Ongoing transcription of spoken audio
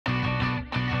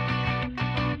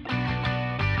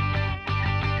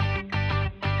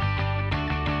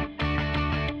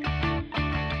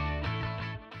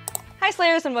Hi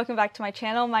Slayers and welcome back to my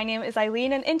channel. My name is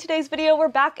Eileen and in today's video we're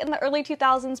back in the early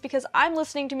 2000s because I'm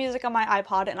listening to music on my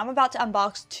iPod and I'm about to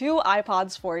unbox two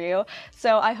iPods for you.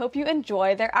 So I hope you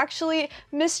enjoy. They're actually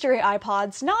mystery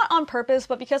iPods, not on purpose,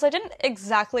 but because I didn't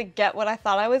exactly get what I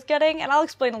thought I was getting, and I'll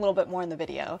explain a little bit more in the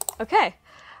video. Okay,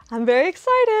 I'm very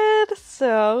excited.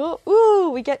 So,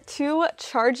 we get two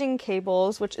charging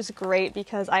cables, which is great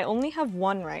because I only have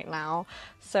one right now.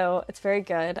 So it's very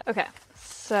good. Okay,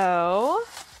 so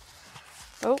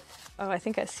Oh, I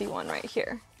think I see one right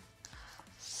here.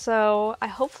 So I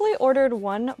hopefully ordered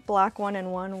one black one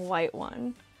and one white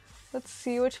one. Let's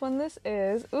see which one this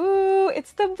is. Ooh,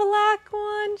 it's the black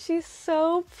one. She's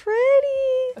so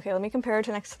pretty. Okay, let me compare her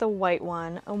to next to the white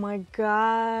one. Oh my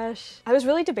gosh. I was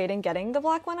really debating getting the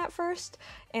black one at first,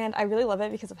 and I really love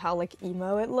it because of how like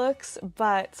emo it looks,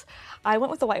 but I went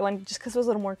with the white one just because it was a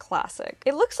little more classic.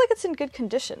 It looks like it's in good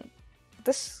condition.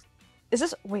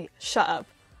 Wait, shut up.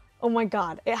 Oh my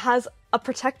god, it has a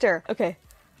protector. Okay.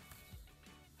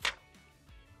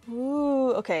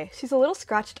 Ooh, okay. She's a little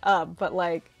scratched up, but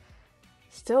like,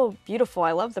 still beautiful.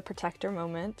 I love the protector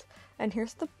moment. And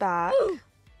here's the back.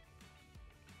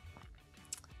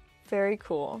 Very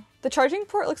cool. The charging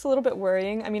port looks a little bit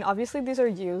worrying. I mean, obviously these are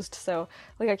used, so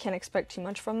like I can't expect too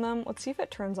much from them. Let's see if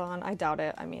it turns on. I doubt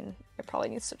it. I mean, it probably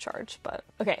needs to charge, but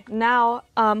okay. Now,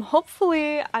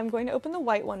 hopefully I'm going to open the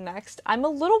white one next. I'm a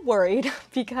little worried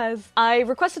because I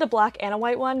requested a black and a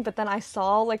white one, but then I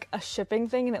saw like a shipping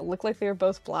thing and it looked like they were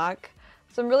both black.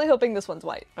 So I'm really hoping this one's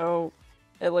white. Oh,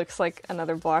 it looks like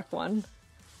another black one.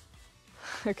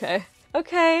 Okay.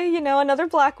 Okay, you know, another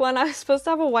black one. I was supposed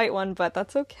to have a white one, but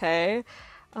that's okay.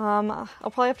 I'll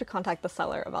probably have to contact the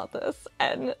seller about this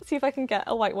and see if I can get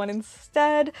a white one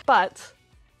instead, but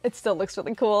it still looks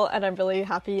really cool and I'm really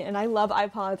happy, and I love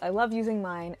iPods. I love using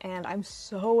mine and I'm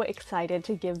so excited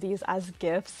to give these as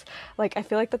gifts. Like, I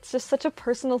feel like that's just such a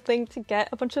personal thing to get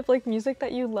a bunch of like music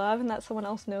that you love and that someone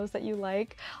else knows that you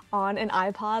like on an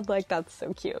iPod. Like, that's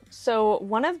so cute. So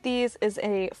one of these is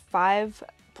a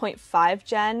 5.5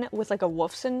 gen with like a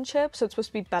Wolfson chip, so it's supposed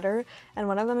to be better, and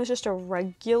one of them is just a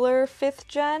regular 5th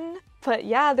gen. But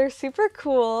yeah, they're super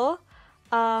cool.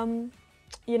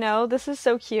 You know, this is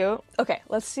so cute. Okay,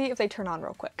 let's see if they turn on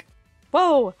real quick.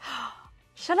 Whoa!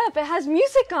 Shut up, it has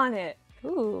music on it!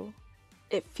 Ooh.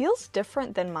 It feels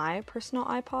different than my personal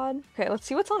iPod. Okay, let's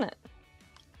see what's on it.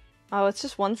 Oh, it's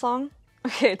just one song?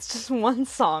 Okay, it's just one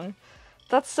song.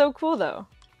 That's so cool though.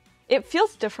 It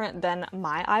feels different than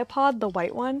my iPod, the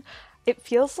white one. It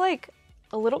feels like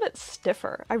a little bit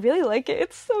stiffer. I really like it.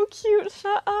 It's so cute.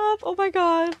 Shut up. Oh my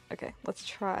god. Okay, let's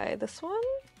try this one.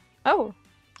 Oh,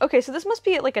 okay, so this must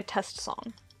be like a test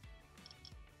song.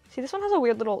 See, this one has a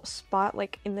weird little spot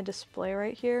like in the display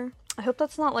right here. I hope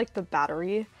that's not like the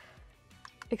battery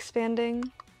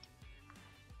expanding.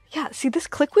 Yeah, see, this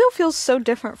click wheel feels so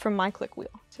different from my click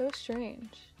wheel. So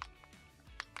strange.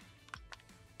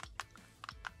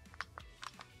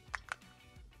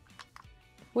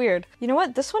 Weird. You know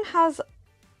what? This one has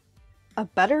a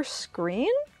better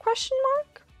screen? Question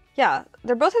mark? Yeah,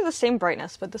 they're both at the same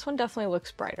brightness, but this one definitely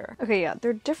looks brighter. Okay, yeah,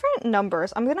 they're different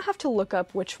numbers. I'm gonna have to look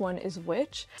up which one is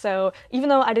which. So even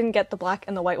though I didn't get the black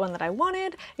and the white one that I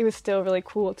wanted, it was still really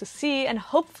cool to see, and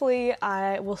hopefully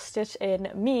I will stitch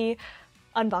in me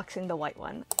unboxing the white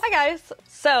one. Hi guys!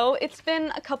 So it's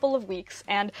been a couple of weeks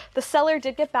and the seller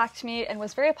did get back to me and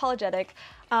was very apologetic,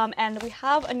 and we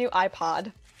have a new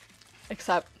iPod.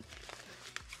 Except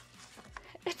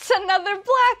it's another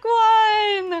black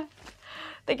one!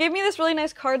 They gave me this really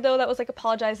nice card though that was like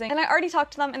apologizing, and I already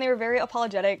talked to them and they were very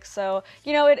apologetic, so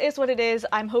you know, it is what it is.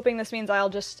 I'm hoping this means I'll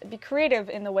just be creative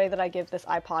in the way that I give this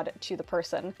iPod to the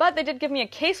person. But they did give me a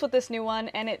case with this new one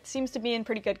and it seems to be in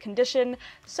pretty good condition,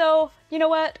 so you know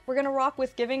what? We're gonna rock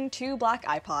with giving two black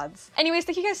iPods. Anyways,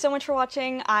 thank you guys so much for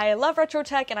watching. I love retro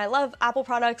tech and I love Apple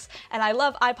products and I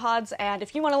love iPods, and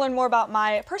if you want to learn more about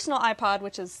my personal iPod,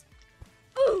 which is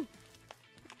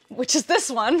this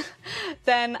one,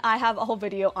 then I have a whole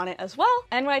video on it as well.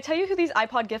 And when I tell you who these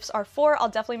iPod gifts are for, I'll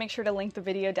definitely make sure to link the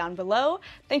video down below.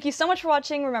 Thank you so much for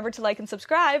watching. Remember to like and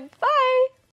subscribe. Bye!